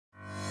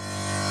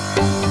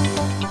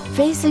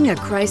Facing a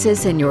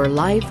crisis in your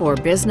life or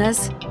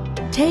business?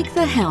 Take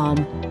the helm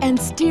and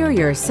steer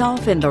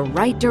yourself in the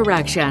right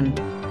direction.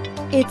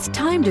 It's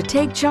time to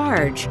take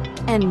charge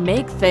and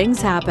make things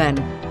happen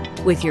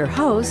with your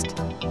host,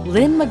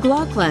 Lynn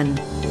McLaughlin.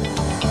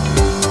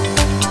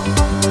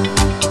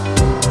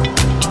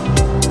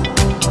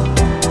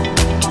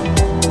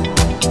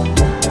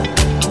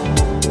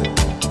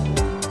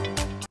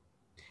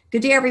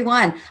 Good day,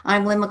 everyone.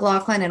 I'm Lynn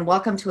McLaughlin, and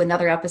welcome to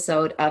another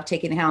episode of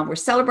Taking the Helm. We're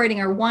celebrating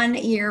our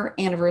 1-year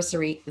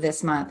anniversary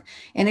this month.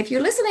 And if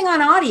you're listening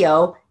on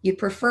audio, you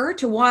prefer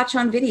to watch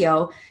on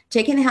video,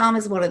 Taking the Helm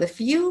is one of the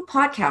few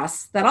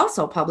podcasts that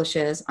also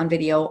publishes on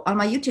video on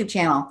my YouTube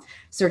channel.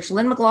 Search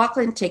Lynn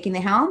McLaughlin, Taking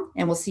the Helm,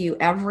 and we'll see you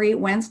every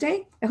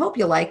Wednesday. I hope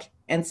you like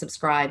and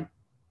subscribe.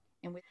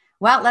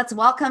 Well, let's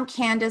welcome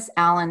Candace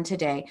Allen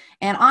today.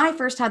 And I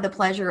first had the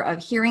pleasure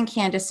of hearing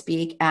Candace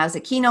speak as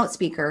a keynote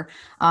speaker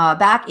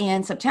back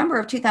in September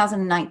of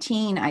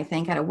 2019, I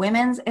think, at a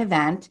women's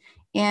event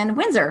in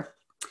Windsor.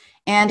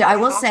 And I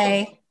will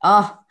say,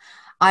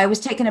 I was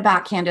taken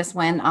aback, Candace,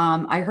 when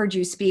I heard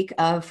you speak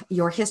of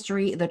your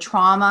history, the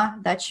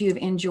trauma that you've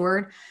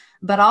endured,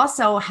 but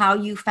also how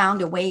you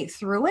found a way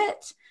through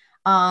it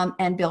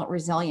and built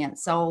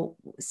resilience. So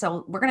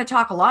we're going to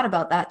talk a lot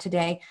about that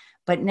today.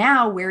 But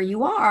now where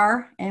you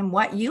are and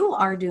what you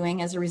are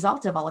doing as a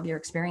result of all of your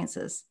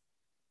experiences.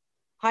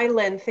 Hi,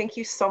 Lynn. Thank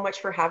you so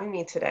much for having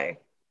me today.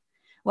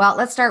 Well,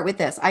 let's start with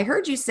this. I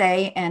heard you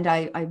say, and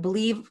I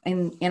believe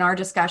in our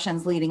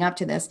discussions leading up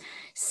to this,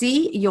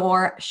 see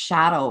your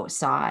shadow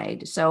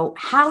side. So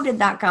how did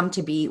that come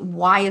to be?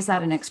 Why is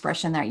that an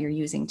expression that you're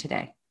using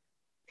today?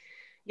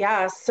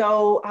 Yeah,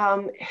 so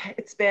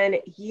it's been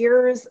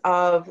years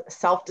of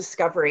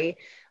self-discovery.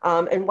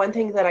 And one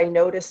thing that I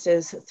noticed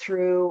is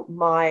through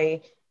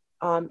my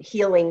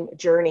healing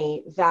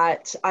journey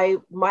that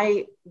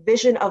my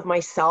vision of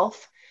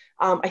myself,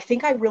 I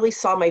think I really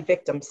saw my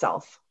victim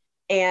self.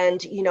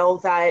 And,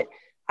 that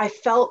I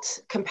felt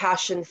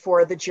compassion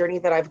for the journey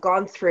that I've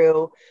gone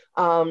through,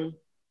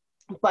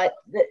 but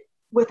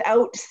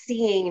without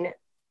seeing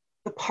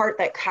the part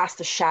that casts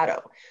a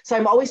shadow. So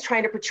I'm always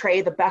trying to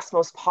portray the best,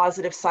 most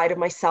positive side of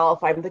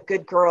myself. I'm the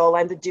good girl.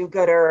 I'm the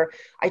do-gooder.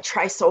 I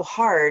try so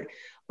hard,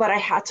 but I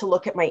had to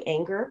look at my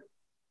anger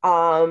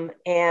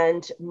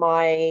and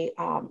my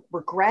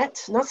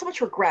regret, not so much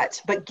regret,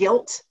 but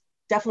guilt,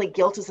 definitely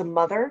guilt as a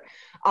mother.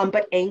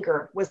 But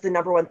anger was the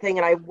number one thing.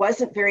 And I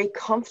wasn't very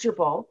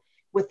comfortable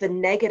with the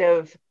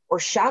negative or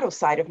shadow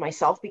side of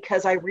myself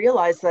because I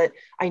realized that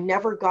I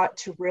never got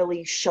to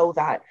really show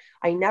that.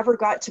 I never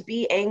got to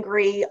be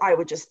angry. I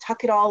would just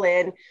tuck it all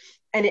in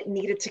and it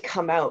needed to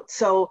come out.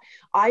 So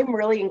I'm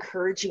really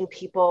encouraging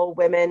people,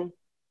 women,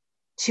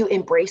 to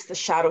embrace the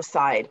shadow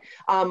side.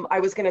 I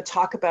was going to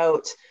talk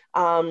about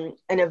an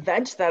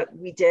event that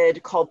we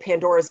did called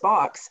Pandora's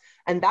Box.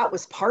 And that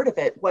was part of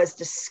it, was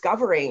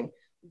discovering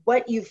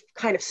what you've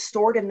kind of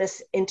stored in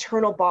this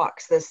internal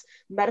box, this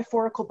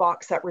metaphorical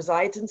box that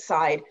resides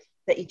inside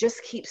that you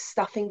just keep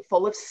stuffing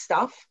full of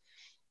stuff.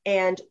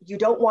 And you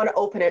don't want to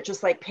open it,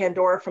 just like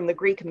Pandora from the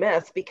Greek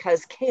myth,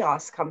 because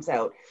chaos comes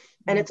out.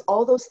 And it's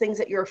all those things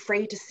that you're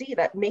afraid to see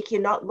that make you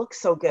not look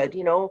so good.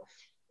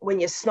 When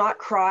you snot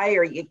cry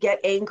or you get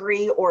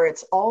angry, or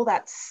it's all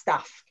that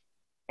stuff.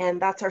 And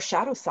that's our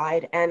shadow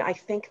side. And I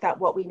think that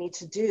what we need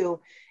to do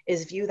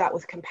is view that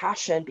with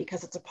compassion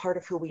because it's a part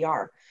of who we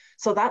are.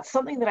 So that's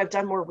something that I've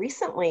done more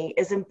recently,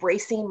 is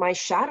embracing my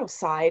shadow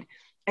side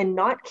and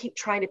not keep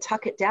trying to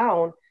tuck it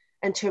down,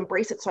 and to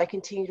embrace it so I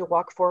continue to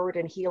walk forward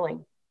in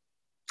healing.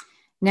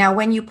 Now,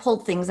 when you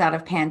pulled things out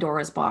of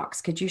Pandora's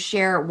box, could you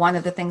share one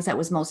of the things that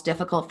was most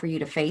difficult for you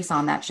to face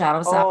on that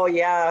shadow side? Oh,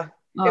 yeah.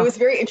 Oh. It was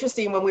very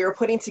interesting when we were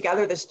putting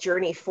together this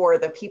journey for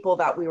the people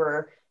that we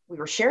were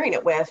sharing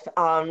it with.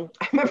 I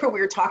remember we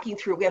were talking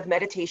through, we have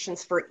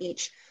meditations for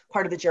each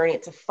part of the journey.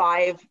 It's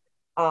a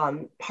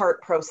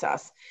 5-part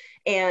process.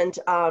 And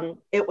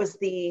it was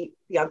the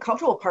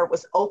uncomfortable part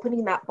was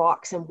opening that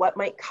box and what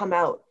might come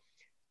out.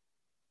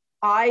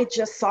 I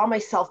just saw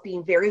myself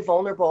being very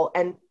vulnerable,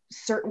 and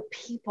certain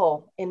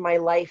people in my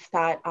life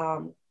that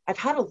I've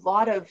had a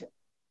lot of,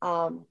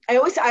 I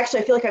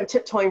feel like I'm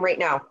tiptoeing right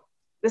now.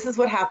 This is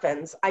what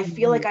happens. I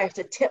feel like I have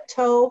to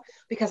tiptoe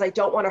because I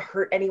don't want to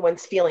hurt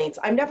anyone's feelings.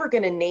 I'm never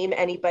going to name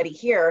anybody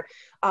here,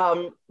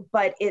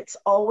 but it's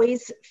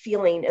always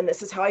feeling, and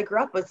this is how I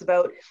grew up, was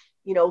about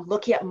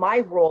looking at my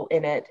role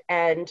in it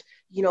and,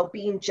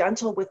 being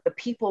gentle with the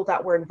people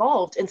that were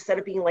involved instead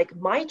of being like,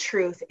 my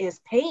truth is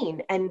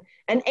pain and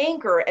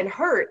anger and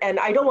hurt. And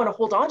I don't want to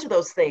hold on to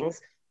those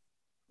things,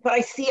 but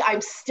I see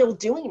I'm still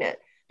doing it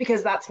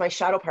because that's my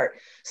shadow part.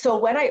 So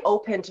when I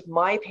opened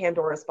my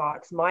Pandora's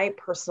box, my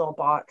personal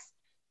box,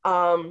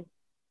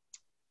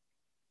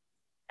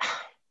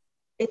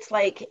 it's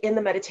like in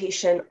the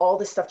meditation, all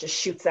this stuff just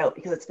shoots out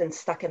because it's been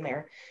stuck in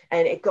there,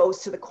 and it goes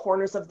to the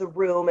corners of the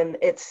room, and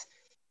it's,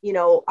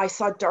 I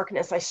saw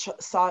darkness, I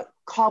saw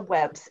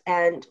cobwebs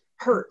and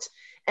hurt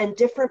and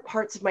different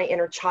parts of my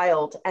inner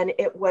child. And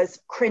it was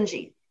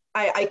cringy.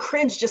 I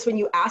cringed just when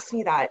you asked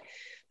me that,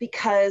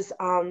 because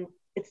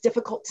it's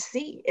difficult to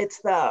see.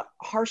 It's the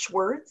harsh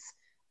words.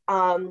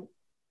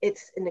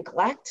 It's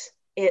neglect.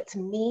 It's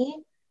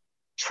me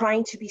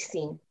trying to be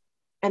seen.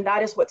 And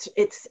that is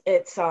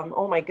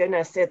oh my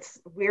goodness,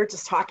 we're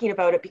just talking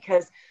about it,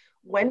 because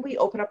when we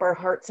open up our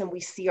hearts and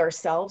we see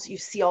ourselves, you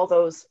see all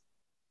those,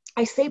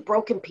 I say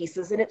broken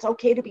pieces, and it's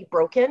okay to be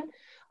broken,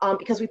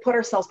 because we put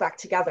ourselves back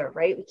together,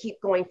 right? We keep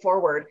going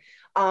forward.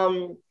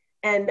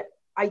 And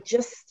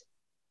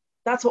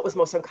that's what was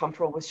most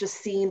uncomfortable, was just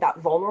seeing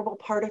that vulnerable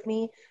part of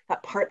me,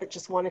 that part that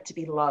just wanted to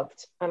be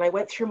loved. And I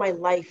went through my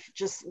life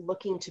just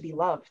looking to be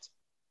loved.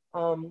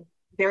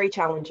 Very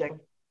challenging.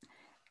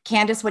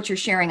 Candace, what you're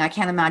sharing, I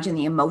can't imagine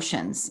the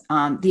emotions,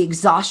 the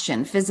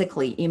exhaustion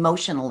physically,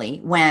 emotionally,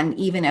 when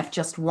even if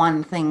just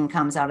one thing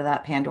comes out of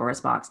that Pandora's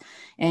box.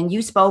 And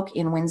you spoke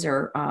in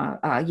Windsor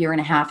a year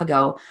and a half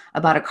ago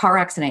about a car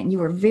accident, and you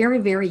were very,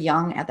 very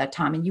young at that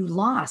time, and you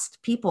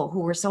lost people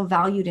who were so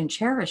valued and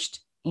cherished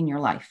in your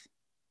life.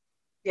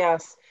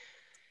 Yes.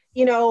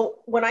 You know,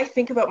 when I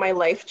think about my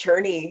life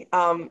journey,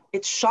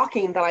 it's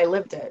shocking that I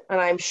lived it.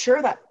 And I'm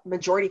sure that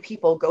majority of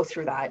people go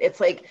through that. It's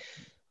like,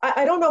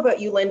 I don't know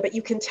about you, Lynn, but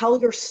you can tell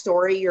your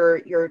story,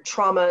 your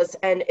traumas,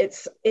 and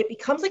it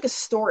becomes like a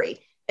story.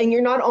 And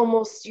you're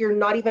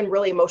not even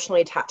really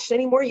emotionally attached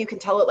anymore. You can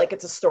tell it like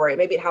it's a story.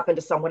 Maybe it happened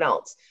to someone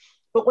else.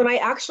 But when I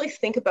actually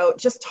think about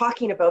just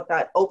talking about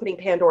that opening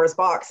Pandora's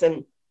box,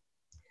 and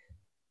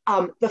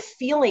the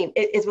feeling,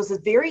 it was a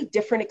very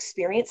different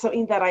experience,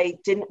 something that I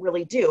didn't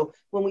really do.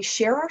 When we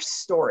share our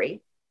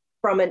story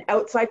from an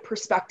outside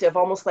perspective,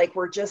 almost like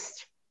we're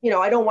just,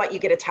 I don't want you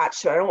to get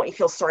attached to it. I don't want you to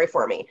feel sorry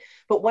for me.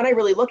 But when I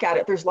really look at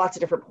it, there's lots of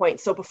different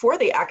points. So before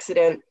the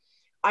accident,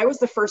 I was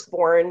the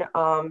firstborn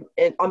on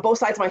both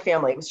sides of my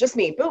family. It was just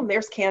me. Boom,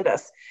 there's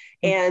Candace.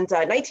 And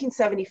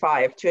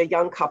 1975, to a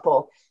young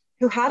couple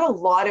who had a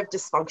lot of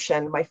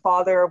dysfunction. My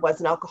father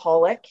was an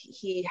alcoholic.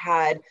 He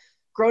had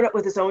grown up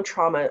with his own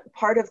trauma.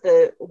 Part of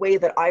the way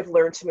that I've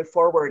learned to move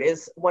forward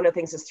is, one of the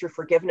things is through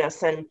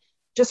forgiveness. And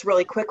just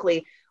really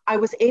quickly, I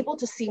was able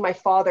to see my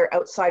father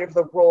outside of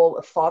the role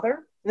of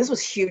father. This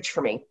was huge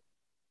for me,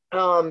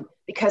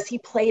 because he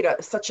played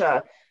such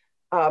a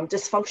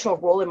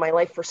dysfunctional role in my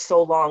life for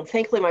so long.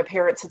 Thankfully, my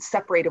parents had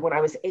separated when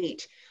I was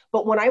 8.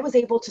 But when I was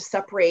able to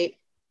separate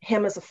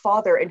him as a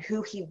father and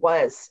who he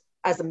was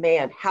as a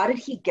man, how did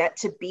he get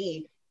to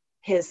be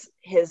his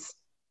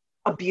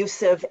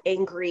abusive,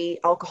 angry,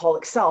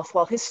 alcoholic self?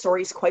 Well, his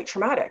story is quite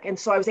traumatic. And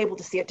so I was able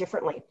to see it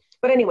differently.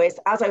 But anyways,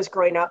 as I was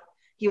growing up,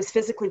 he was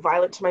physically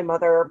violent to my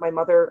mother. My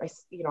mother,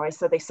 I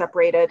said they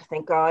separated,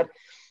 thank God.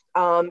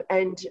 And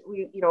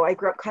I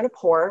grew up kind of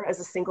poor as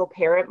a single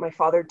parent. My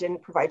father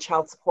didn't provide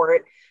child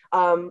support,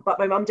 but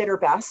my mom did her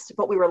best.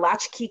 But we were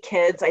latchkey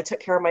kids. I took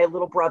care of my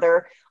little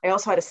brother. I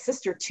also had a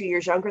sister 2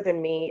 years younger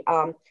than me,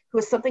 who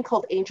has something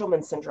called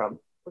Angelman syndrome,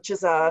 which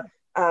is a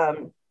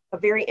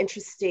very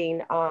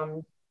interesting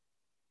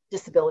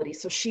disability.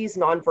 So she's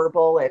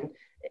nonverbal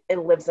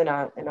and lives in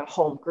a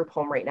group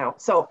home right now.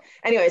 So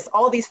anyways,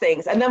 all these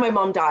things. And then my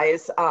mom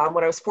dies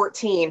when I was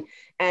 14,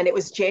 and it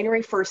was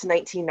January 1st,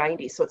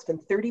 1990. So it's been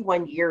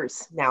 31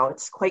 years now.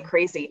 It's quite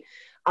crazy.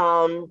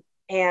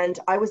 And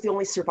I was the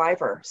only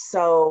survivor.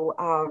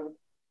 So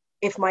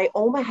if my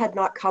Oma had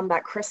not come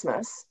that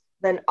Christmas,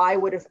 then I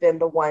would have been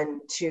the one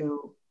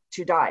to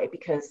die,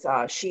 because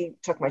she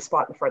took my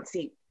spot in the front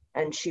seat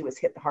and she was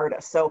hit the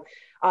hardest. So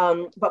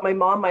but my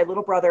mom, my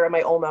little brother, and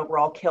my Oma were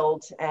all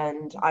killed,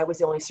 and I was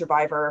the only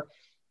survivor.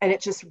 And it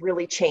just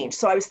really changed.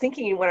 So I was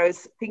thinking, when I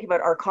was thinking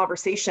about our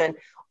conversation,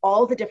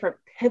 all the different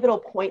pivotal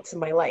points in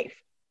my life.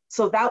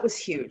 So that was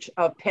huge,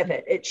 a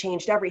pivot. It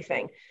changed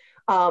everything.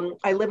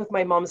 I lived with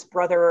my mom's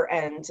brother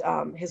and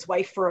his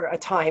wife for a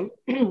time,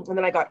 and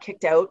then I got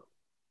kicked out.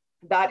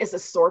 That is a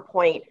sore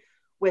point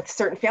with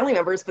certain family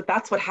members, but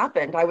that's what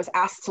happened. I was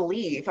asked to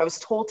leave. I was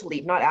told to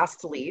leave, not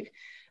asked to leave.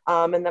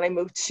 And then I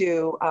moved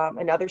to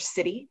another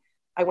city.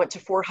 I went to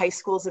 4 high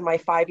schools in my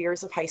 5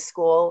 years of high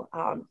school,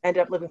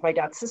 ended up living with my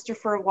dad's sister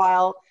for a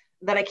while.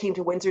 Then I came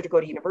to Windsor to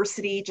go to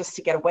university just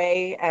to get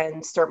away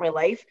and start my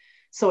life.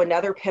 So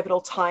another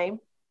pivotal time.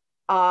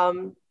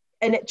 And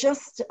it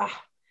just,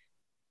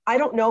 I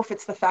don't know if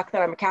it's the fact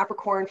that I'm a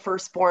Capricorn,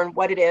 firstborn,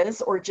 what it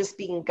is, or just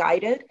being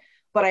guided,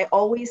 but I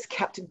always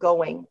kept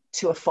going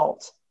to a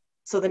fault.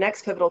 So the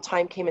next pivotal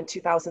time came in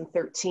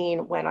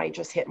 2013 when I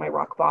just hit my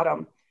rock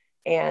bottom.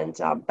 And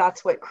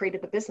that's what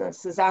created the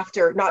business, is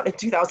after, not in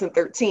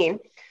 2013,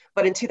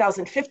 but in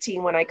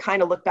 2015, when I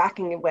kind of looked back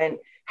and went,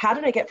 how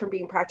did I get from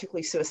being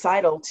practically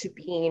suicidal to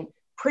being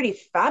pretty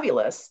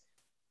fabulous?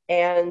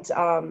 And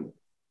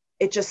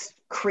it just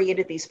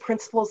created these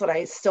principles that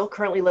I still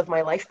currently live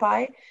my life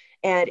by.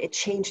 And it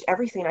changed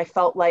everything. I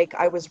felt like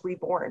I was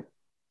reborn.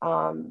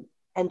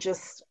 And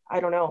just, I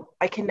don't know,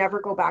 I can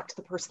never go back to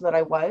the person that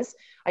I was.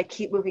 I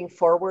keep moving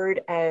forward,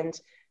 and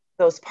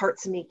those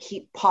parts of me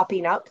keep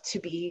popping up to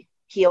be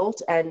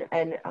healed and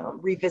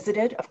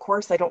revisited. Of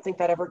course, I don't think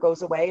that ever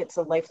goes away. It's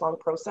a lifelong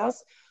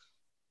process,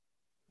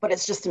 but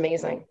it's just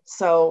amazing.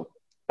 So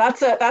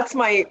that's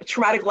my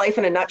traumatic life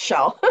in a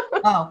nutshell.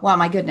 Oh, wow,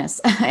 my goodness.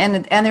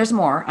 And there's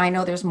more. I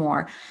know there's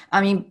more.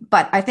 I mean,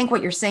 but I think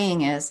what you're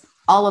saying is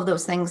all of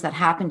those things that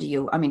happened to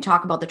you. I mean,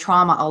 talk about the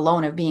trauma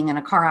alone of being in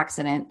a car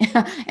accident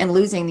and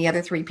losing the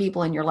other three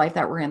people in your life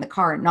that were in the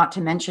car, not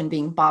to mention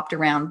being bopped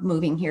around,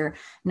 moving here,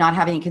 not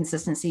having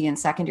consistency in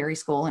secondary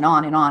school, and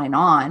on and on and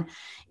on.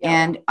 Yeah.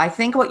 And I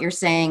think what you're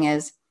saying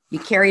is you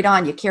carried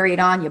on, you carried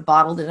on, you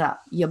bottled it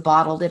up, you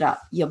bottled it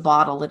up, you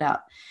bottled it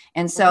up.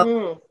 And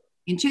so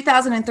in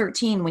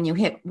 2013, when you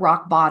hit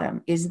rock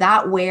bottom, is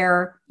that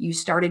where you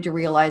started to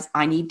realize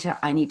I need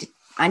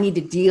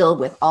to deal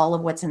with all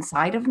of what's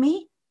inside of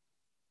me?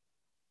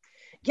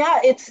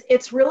 Yeah,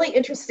 it's really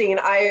interesting.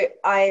 I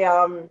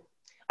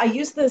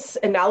use this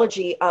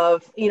analogy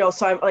of,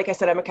 so I'm, like I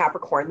said, I'm a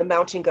Capricorn, the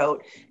mountain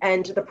goat,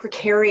 and the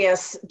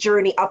precarious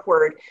journey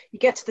upward. You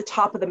get to the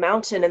top of the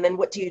mountain, and then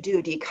what do?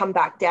 Do you come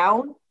back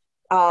down?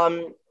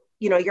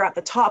 You're at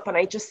the top. And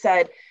I just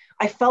said,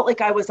 I felt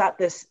like I was at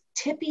this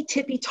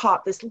tippy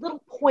top, this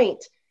little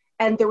point,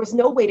 and there was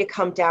no way to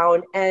come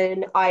down.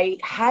 And I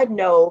had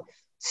nothing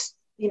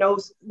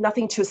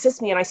to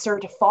assist me. And I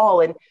started to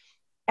fall. And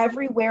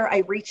everywhere I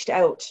reached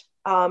out,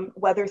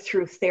 whether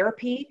through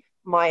therapy,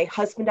 my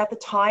husband at the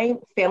time,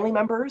 family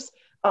members,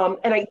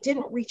 and I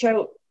didn't reach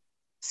out,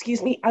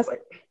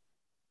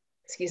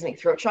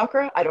 throat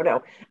chakra, I don't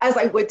know, as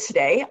I would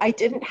today. I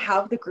didn't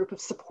have the group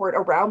of support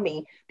around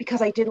me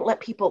because I didn't let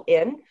people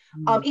in.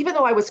 Even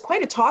though I was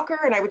quite a talker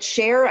and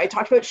I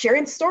talked about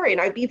sharing the story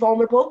and I'd be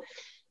vulnerable,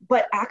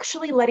 but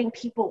actually letting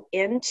people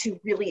in to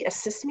really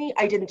assist me,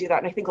 I didn't do that.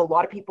 And I think a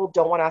lot of people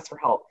don't want to ask for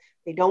help.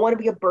 They don't want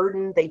to be a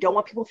burden. They don't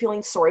want people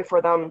feeling sorry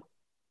for them,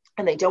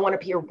 and they don't want to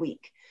appear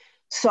weak.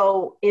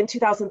 So in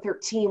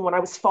 2013, when I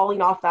was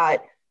falling off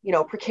that,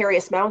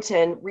 precarious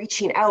mountain,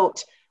 reaching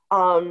out,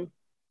 I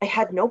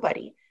had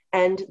nobody.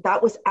 And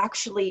that was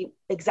actually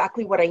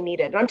exactly what I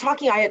needed. And I'm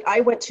talking, I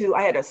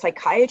had a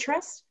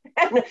psychiatrist,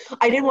 and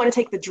I didn't want to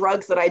take the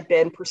drugs that I'd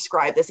been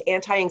prescribed, this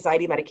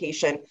anti-anxiety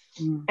medication.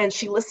 And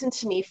she listened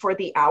to me for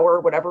the hour,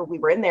 whatever we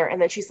were in there.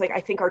 And then she's like, I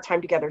think our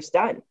time together is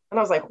done. And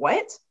I was like,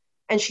 what?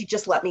 And she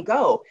just let me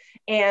go.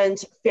 And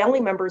family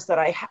members that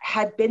I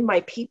had been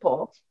my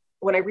people,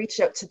 when I reached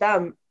out to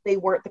them, they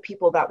weren't the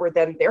people that were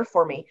then there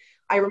for me.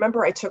 I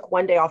remember I took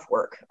one day off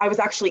work. I was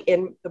actually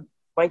in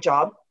my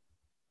job,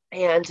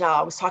 and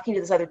I was talking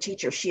to this other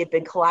teacher. She had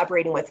been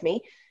collaborating with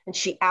me, and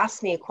she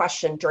asked me a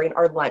question during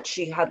our lunch.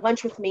 She had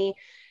lunch with me,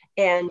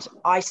 and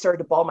I started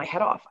to bawl my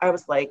head off. I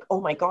was like,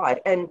 oh my God.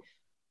 And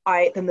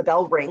then the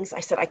bell rings. I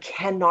said, I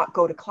cannot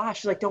go to class.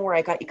 She's like, don't worry,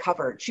 I got you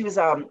covered. She was,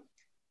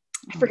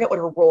 I forget what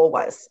her role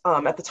was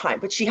at the time,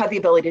 but she had the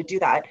ability to do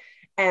that.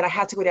 And I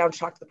had to go down and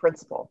talk to the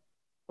principal.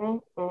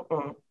 Oh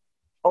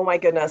my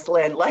goodness,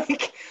 Lynn,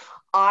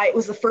 it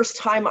was the first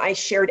time I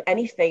shared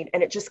anything,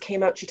 and it just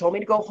came out. She told me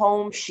to go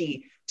home.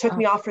 She took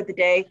me off for the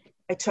day.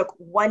 I took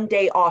one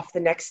day off the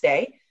next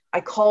day.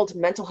 I called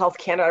Mental Health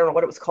Canada, I don't know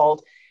what it was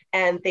called,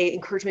 and they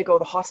encouraged me to go to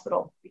the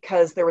hospital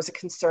because there was a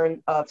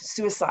concern of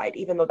suicide,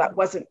 even though that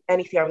wasn't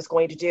anything I was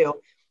going to do.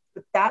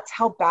 But that's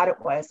how bad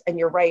it was. And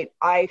you're right.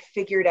 I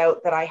figured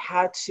out that I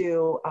had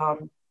to,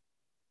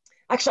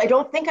 actually, I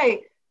don't think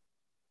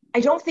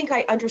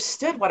I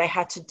understood what I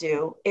had to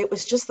do. It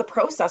was just the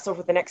process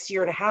over the next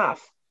year and a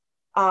half.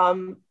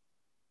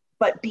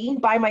 But being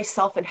by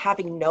myself and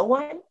having no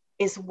one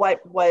is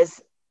what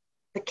was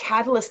the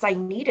catalyst I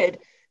needed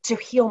to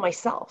heal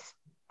myself.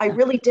 I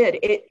really did.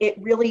 It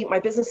really, my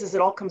business is,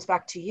 it all comes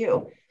back to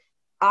you.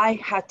 I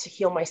had to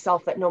heal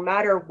myself, that no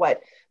matter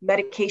what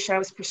medication I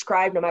was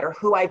prescribed, no matter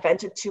who I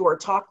vented to or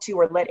talked to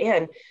or let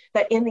in,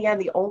 that in the end,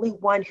 the only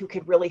one who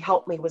could really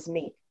help me was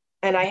me.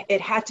 And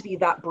it had to be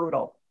that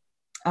brutal.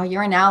 Oh,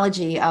 your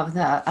analogy of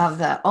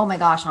the oh my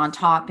gosh, on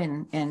top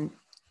and and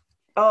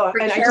I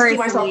just see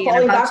myself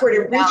falling backward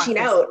and reaching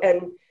out,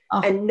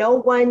 and no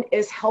one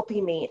is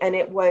helping me. And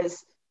it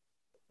was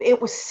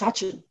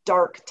such a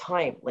dark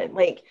time, Lynn.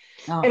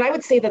 And I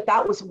would say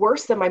that was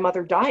worse than my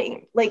mother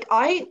dying.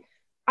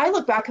 I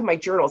look back in my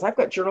journals. I've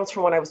got journals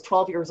from when I was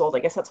 12 years old. I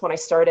guess that's when I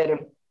started.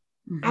 And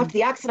after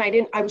the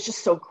accident, I was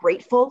just so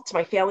grateful to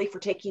my family for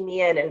taking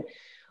me in. And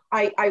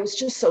I was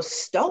just so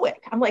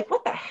stoic. I'm like,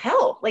 what the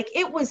hell?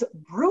 It was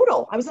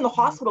brutal. I was in the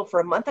hospital for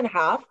a month and a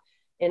half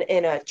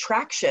in a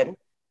traction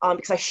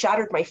because I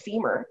shattered my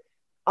femur.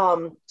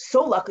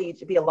 So lucky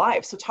to be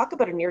alive. So talk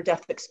about a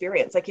near-death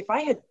experience.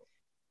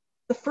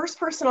 The first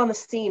person on the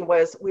scene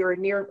we were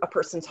near a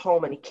person's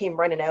home, and he came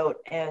running out,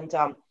 and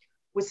I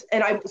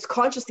was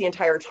conscious the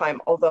entire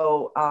time,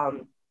 although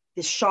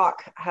the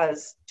shock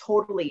has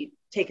totally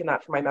taken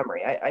that from my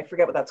memory. I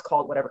forget what that's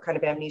called, whatever kind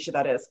of amnesia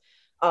that is.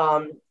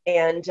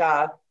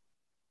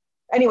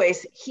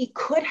 Anyways, he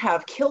could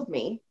have killed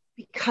me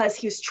because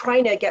he was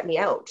trying to get me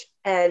out,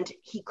 and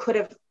he could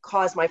have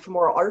caused my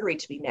femoral artery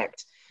to be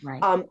nicked.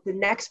 Right. The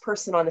next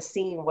person on the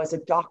scene was a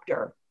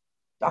doctor,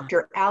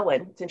 Dr.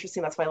 Allen. It's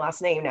interesting. That's my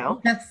last name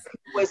now. Yes.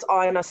 Was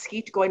going on a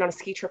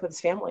ski trip with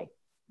his family.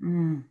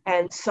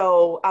 And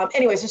so,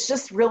 anyways, it's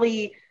just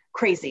really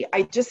crazy.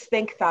 I just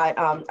think that,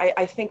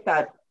 I think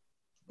that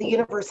the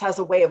universe has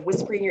a way of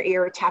whispering in your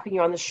ear, tapping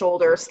you on the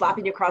shoulder,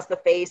 slapping you across the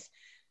face,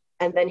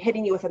 and then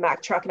hitting you with a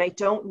Mack truck. And I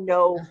don't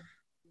know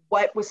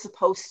what was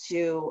supposed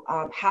to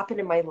happen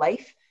in my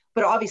life,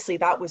 but obviously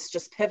that was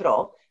just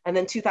pivotal. And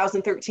then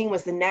 2013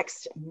 was the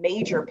next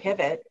major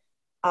pivot.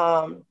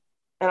 And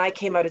I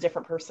came out a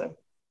different person.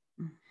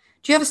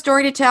 Do you have a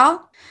story to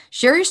tell?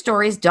 Share your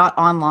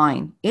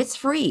stories.online. It's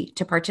free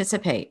to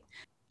participate.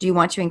 Do you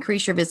want to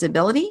increase your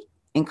visibility,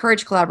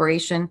 encourage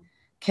collaboration,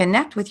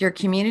 connect with your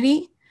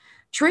community?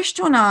 Trish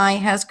Tonai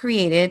has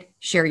created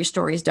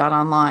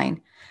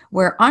shareyourstories.online,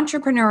 where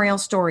entrepreneurial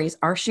stories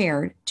are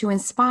shared to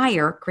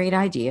inspire great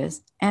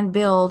ideas and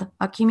build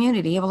a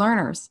community of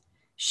learners.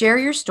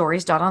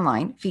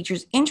 ShareYourStories.online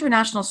features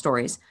international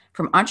stories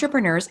from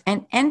entrepreneurs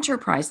and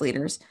enterprise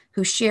leaders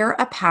who share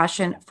a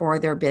passion for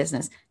their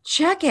business.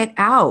 Check it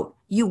out.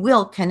 You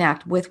will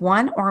connect with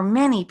one or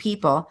many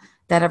people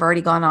that have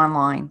already gone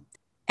online.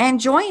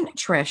 And join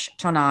Trish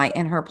Tonai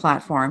and her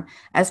platform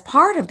as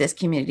part of this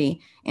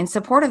community in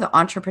support of the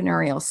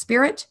entrepreneurial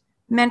spirit,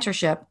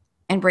 mentorship,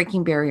 and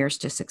breaking barriers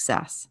to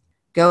success.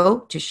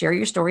 Go to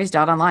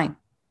ShareYourStories.online.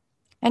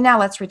 And now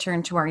let's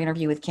return to our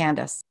interview with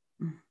Candace.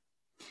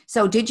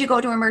 So did you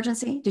go to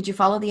emergency? Did you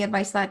follow the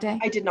advice that day?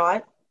 I did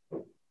not.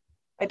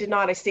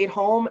 I stayed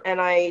home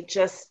and I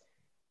just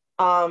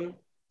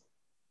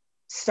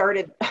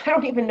started, I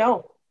don't even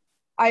know.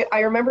 I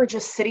remember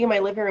just sitting in my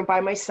living room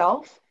by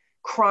myself,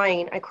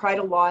 crying. I cried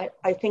a lot.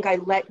 I think I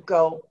let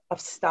go of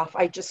stuff.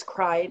 I just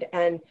cried.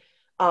 And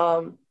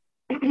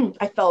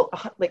I felt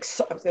like,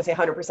 I was going to say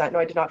 100%. No,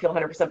 I did not feel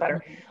 100%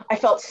 better. I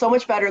felt so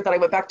much better that I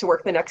went back to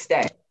work the next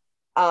day.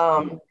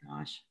 Oh my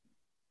gosh.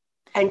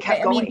 And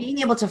kept going. I mean, being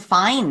able to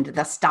find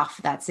the stuff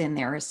that's in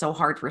there is so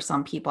hard for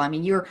some people. I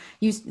mean, you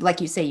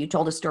like you say, you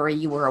told a story,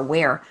 you were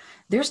aware.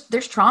 There's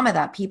trauma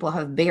that people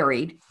have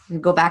buried. You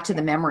go back to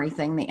the memory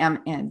thing, the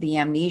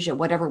amnesia,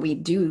 whatever we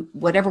do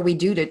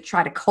to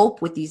try to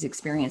cope with these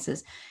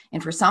experiences.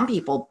 And for some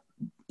people,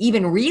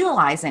 even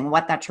realizing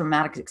what that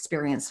traumatic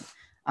experience,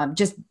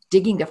 just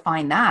digging to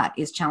find that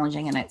is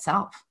challenging in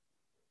itself.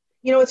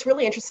 You know, it's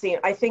really interesting.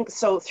 I think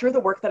so through the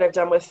work that I've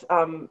done with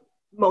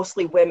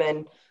mostly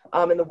women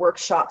in the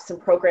workshops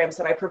and programs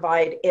that I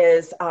provide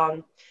is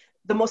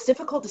the most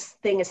difficult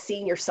thing is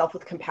seeing yourself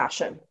with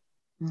compassion.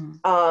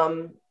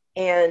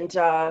 And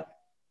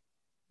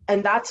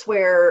that's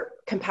where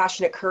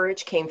compassionate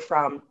courage came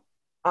from.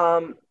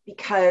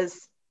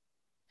 Because,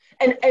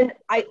 and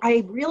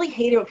I really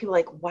hate it when people are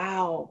like,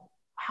 wow,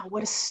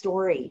 what a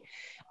story.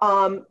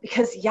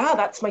 Because yeah,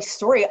 that's my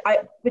story.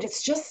 But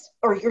it's just,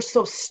 or you're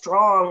so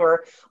strong,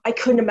 or I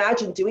couldn't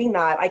imagine doing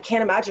that. I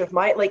can't imagine if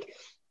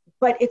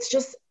but it's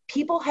just,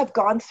 people have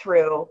gone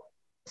through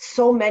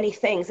so many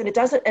things and it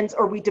doesn't,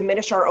 or we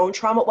diminish our own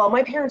trauma. Well,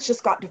 my parents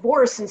just got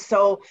divorced. And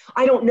so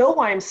I don't know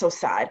why I'm so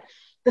sad.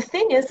 The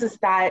thing is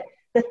that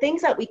the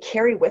things that we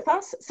carry with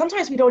us,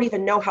 sometimes we don't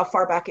even know how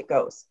far back it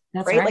goes.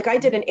 That's right. Like I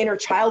did an inner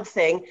child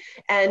thing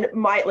and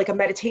like a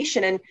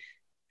meditation, and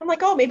I'm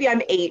like, oh, maybe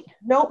I'm 8.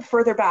 Nope,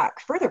 further back.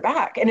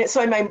 And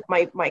so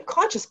my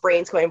conscious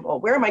brain's going, well,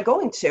 where am I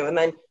going to? And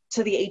then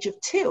to the age of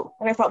 2.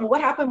 And I thought, well,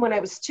 what happened when I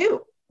was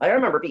 2? I don't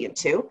remember being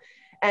 2.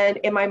 And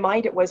in my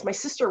mind, it was my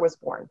sister was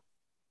born.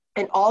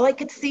 And all I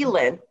could see,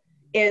 Lynn,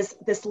 is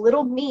this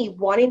little me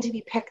wanting to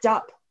be picked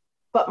up.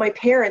 But my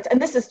parents,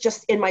 and this is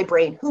just in my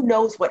brain, who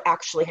knows what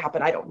actually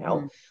happened? I don't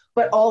know.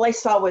 But all I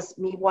saw was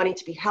me wanting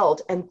to be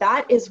held. And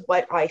that is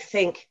what I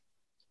think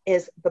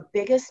is the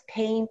biggest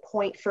pain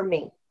point for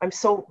me. I'm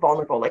so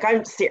vulnerable. Like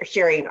I'm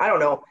sharing, I don't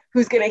know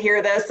who's going to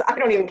hear this. I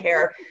don't even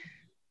care.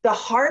 The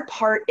hard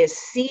part is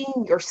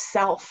seeing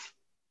yourself,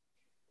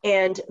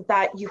 and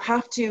that you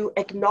have to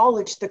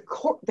acknowledge the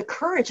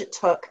courage it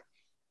took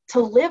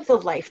to live the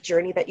life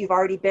journey that you've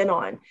already been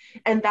on.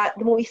 And that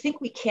when we think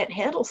we can't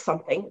handle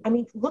something, I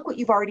mean, look what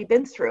you've already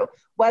been through,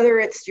 whether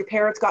it's your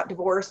parents got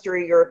divorced or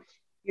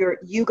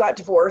you got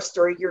divorced,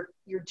 or you're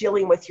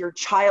dealing with your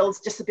child's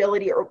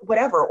disability or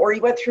whatever, or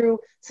you went through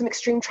some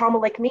extreme trauma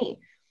like me.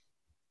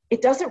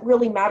 It doesn't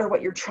really matter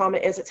what your trauma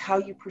is. It's how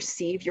you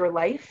perceive your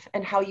life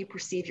and how you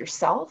perceive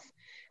yourself.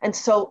 And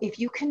so if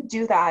you can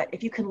do that,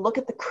 if you can look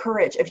at the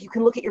courage, if you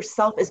can look at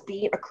yourself as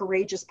being a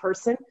courageous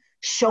person,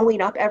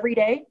 showing up every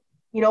day.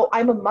 You know,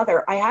 I'm a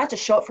mother. I had to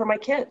show up for my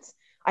kids.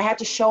 I had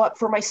to show up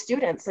for my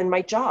students and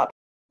my job.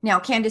 Now,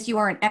 Candace, you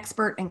are an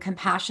expert in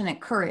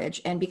compassionate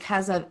courage. And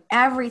because of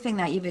everything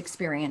that you've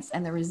experienced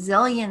and the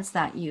resilience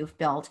that you've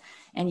built,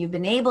 and you've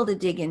been able to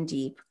dig in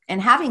deep,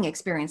 and having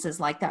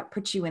experiences like that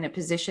puts you in a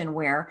position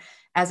where,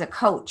 as a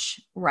coach,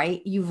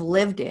 right, you've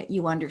lived it,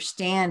 you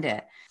understand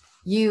it,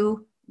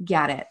 you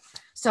get it.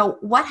 So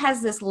what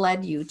has this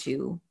led you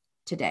to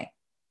today?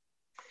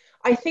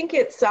 I think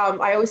it's,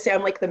 I always say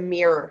I'm like the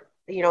mirror,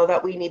 you know,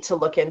 that we need to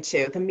look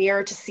into. The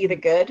mirror to see the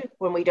good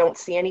when we don't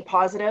see any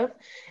positive,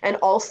 and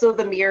also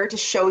the mirror to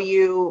show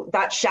you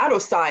that shadow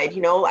side.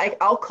 You know,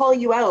 I'll call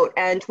you out,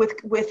 and with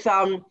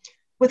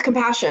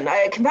compassion.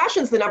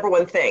 Compassion is the number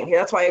one thing.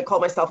 That's why I call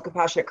myself a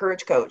compassionate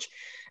courage coach.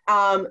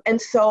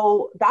 And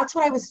so that's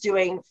what I was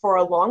doing for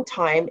a long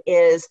time,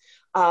 is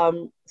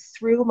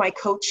through my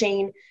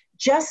coaching,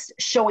 just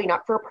showing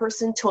up for a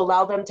person to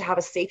allow them to have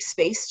a safe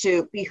space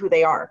to be who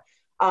they are,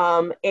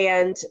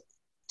 and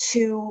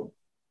to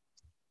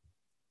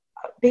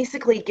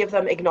basically give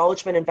them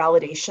acknowledgement and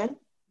validation,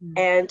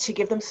 and to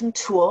give them some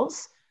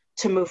tools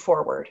to move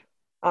forward.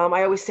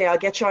 I always say, I'll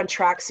get you on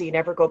track so you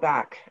never go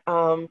back.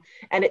 And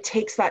it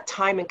takes that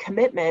time and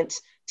commitment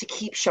to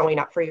keep showing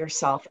up for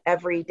yourself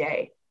every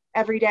day,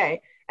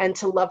 and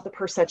to love the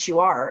person that you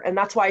are. And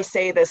that's why I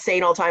say the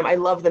saying all the time, I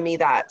love the me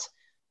that.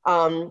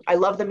 I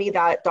love the me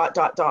that ...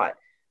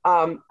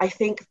 I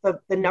think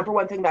the number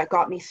one thing that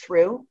got me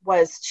through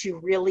was to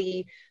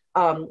really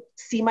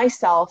see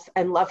myself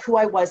and love who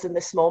I was in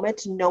this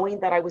moment, knowing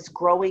that I was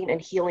growing and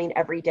healing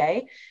every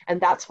day.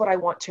 And that's what I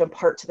want to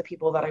impart to the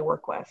people that I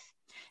work with.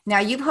 Now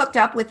you've hooked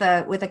up with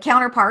a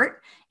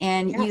counterpart,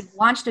 and Yes. you've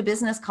launched a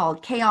business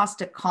called Chaos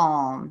to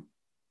Calm.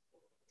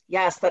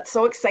 Yes, that's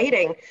so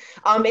exciting.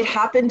 It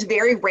happened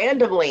very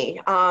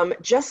randomly,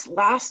 just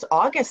last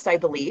August, I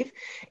believe.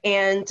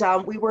 And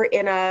we were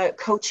in a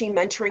coaching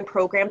mentoring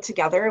program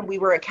together, and we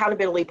were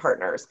accountability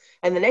partners.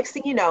 And the next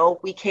thing you know,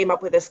 we came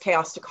up with this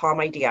Chaos to Calm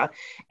idea,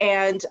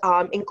 and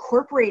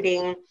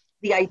incorporating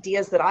the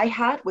ideas that I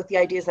had with the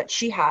ideas that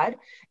she had.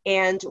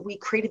 And we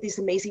created these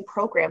amazing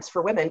programs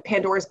for women,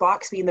 Pandora's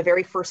Box being the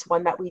very first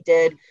one that we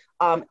did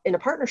in a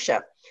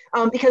partnership.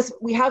 Because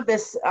we have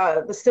this,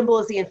 the symbol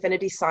is the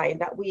infinity sign,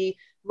 that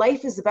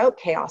life is about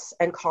chaos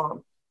and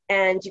calm.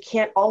 And you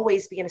can't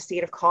always be in a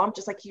state of calm,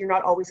 just like you're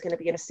not always going to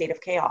be in a state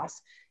of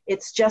chaos.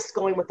 It's just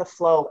going with the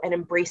flow and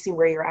embracing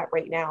where you're at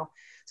right now.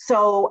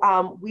 So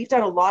we've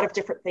done a lot of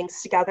different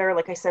things together.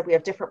 Like I said, we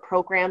have different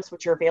programs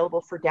which are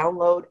available for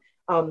download.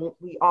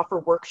 We offer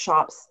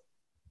workshops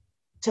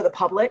to the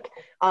public.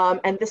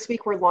 And this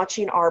week we're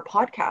launching our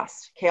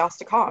podcast, Chaos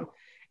to Calm.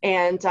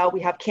 And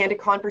we have candid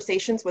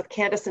conversations with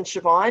Candace and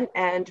Siobhan,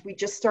 and we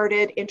just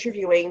started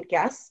interviewing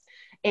guests.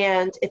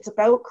 And it's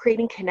about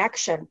creating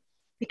connection,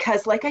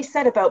 because like I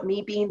said about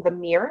me being the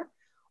mirror,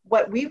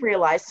 what we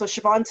realized, so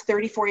Siobhan's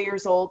 34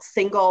 years old,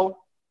 single,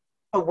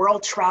 a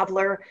world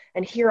traveler,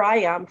 and here I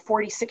am,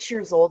 46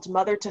 years old,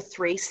 mother to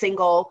 3,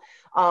 single,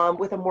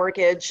 with a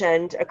mortgage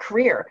and a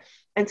career.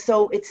 And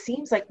so it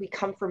seems like we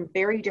come from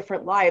very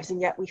different lives, and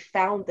yet we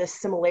found this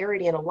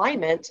similarity and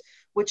alignment,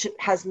 which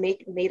has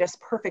made us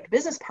perfect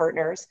business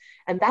partners.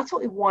 And that's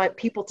what we want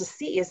people to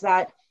see, is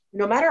that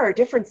no matter our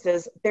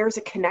differences, there's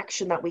a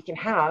connection that we can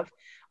have.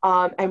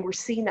 And we're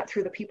seeing that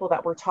through the people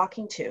that we're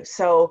talking to.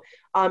 So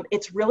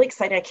it's really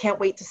exciting. I can't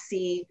wait to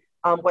see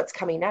what's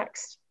coming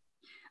next.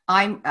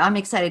 I'm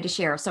excited to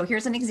share. So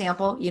here's an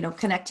example,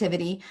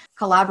 connectivity,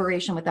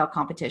 collaboration without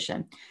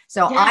competition.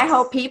 So Yes. I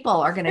hope people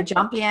are going to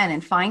jump in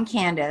and find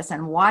Candace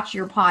and watch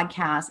your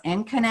podcast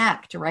and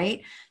connect,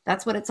 right?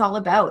 That's what it's all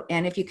about.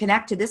 And if you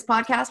connect to this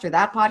podcast or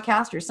that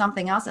podcast or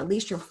something else, at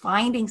least you're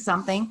finding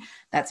something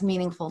that's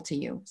meaningful to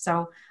you.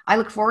 So I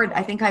look forward.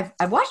 I think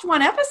I've watched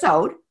one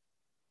episode.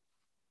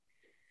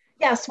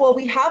 Yes, well,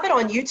 we have it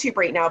on YouTube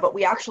right now, but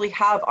we actually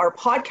have our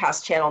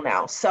podcast channel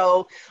now.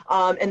 So,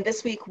 and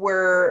this week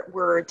we're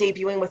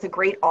debuting with a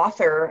great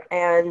author,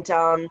 and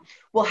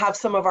we'll have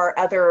some of our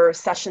other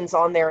sessions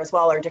on there as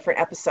well, our different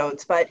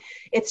episodes. But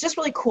it's just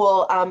really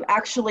cool.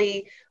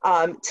 Actually,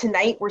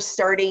 tonight we're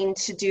starting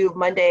to do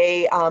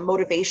Monday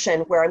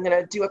motivation, where I'm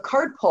going to do a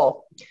card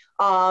pull,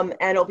 and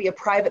it'll be a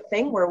private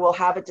thing where we'll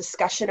have a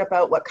discussion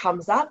about what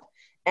comes up,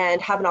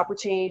 and have an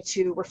opportunity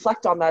to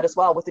reflect on that as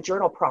well with a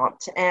journal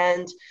prompt.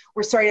 And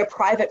we're starting a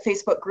private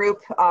Facebook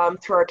group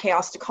through our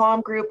Chaos to Calm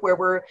group, where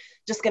we're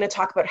just going to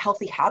talk about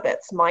healthy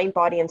habits, mind,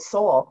 body, and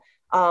soul.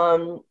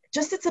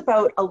 It's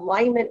about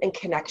alignment and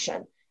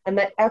connection, and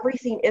that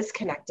everything is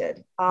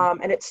connected,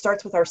 and it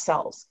starts with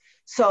ourselves.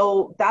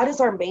 So that is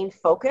our main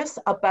focus,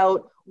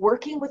 about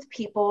working with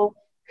people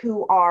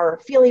who are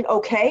feeling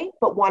okay,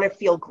 but want to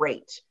feel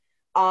great.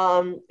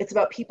 It's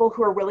about people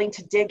who are willing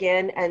to dig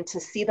in and to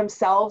see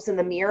themselves in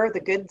the mirror, the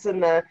goods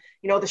and the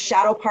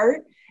shadow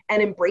part,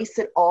 and embrace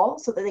it all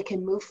so that they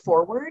can move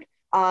forward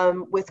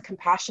with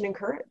compassion and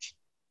courage.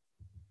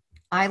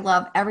 I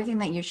love everything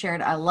that you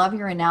shared. I love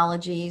your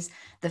analogies,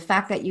 the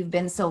fact that you've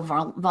been so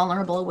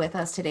vulnerable with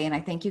us today. And I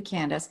thank you,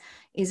 Candace.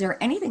 Is there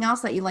anything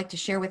else that you'd like to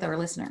share with our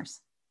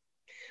listeners?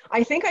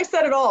 I think I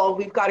said it all.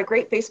 We've got a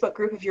great Facebook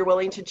group, if you're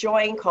willing to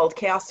join, called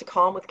Chaos to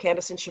Calm with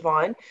Candace and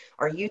Siobhan.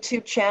 Our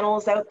YouTube channel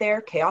is out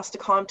there, Chaos to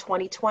Calm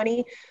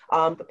 2020.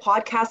 The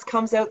podcast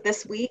comes out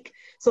this week.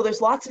 So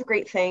there's lots of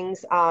great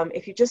things.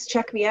 If you just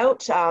check me out,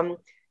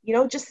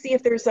 just see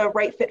if there's a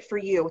right fit for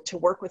you to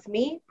work with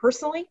me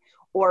personally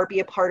or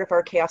be a part of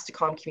our Chaos to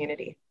Calm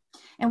community.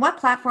 And what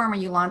platform are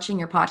you launching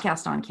your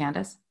podcast on,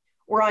 Candace?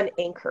 We're on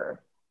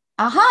Anchor.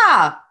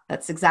 Aha!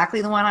 That's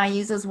exactly the one I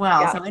use as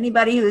well. Yeah. So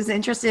anybody who's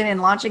interested in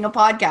launching a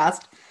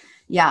podcast,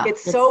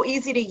 it's so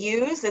easy to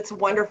use. It's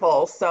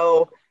wonderful.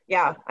 So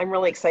yeah, I'm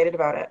really excited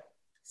about it.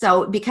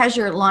 So because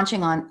you're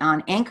launching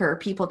on Anchor,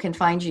 people can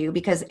find you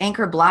because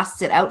Anchor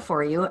blasts it out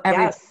for you.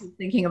 Everyone's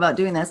thinking about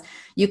doing this.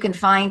 You can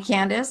find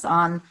Candace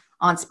on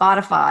on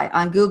Spotify,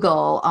 on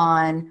Google,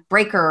 on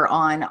Breaker,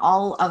 on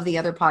all of the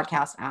other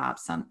podcast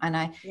apps.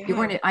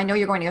 I know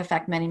you're going to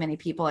affect many, many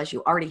people, as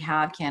you already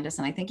have, Candace.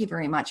 And I thank you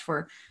very much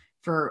for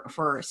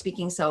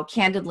speaking so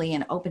candidly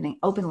and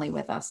openly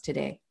with us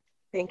today.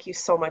 Thank you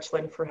so much,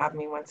 Lynn, for having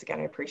me once again.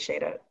 I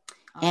appreciate it.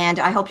 And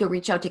I hope you'll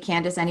reach out to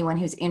Candace, anyone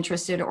who's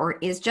interested or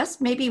is just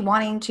maybe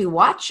wanting to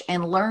watch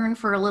and learn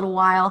for a little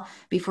while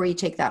before you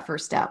take that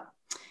first step.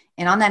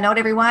 And on that note,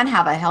 everyone,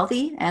 have a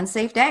healthy and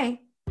safe day.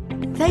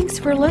 Thanks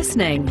for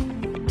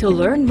listening. To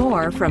learn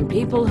more from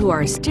people who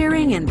are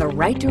steering in the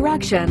right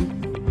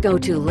direction, go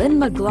to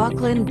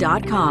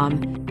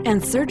lynnmclaughlin.com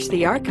and search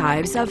the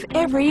archives of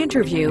every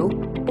interview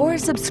or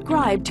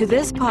subscribe to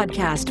this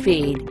podcast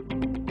feed.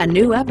 A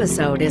new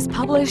episode is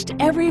published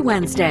every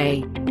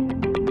Wednesday.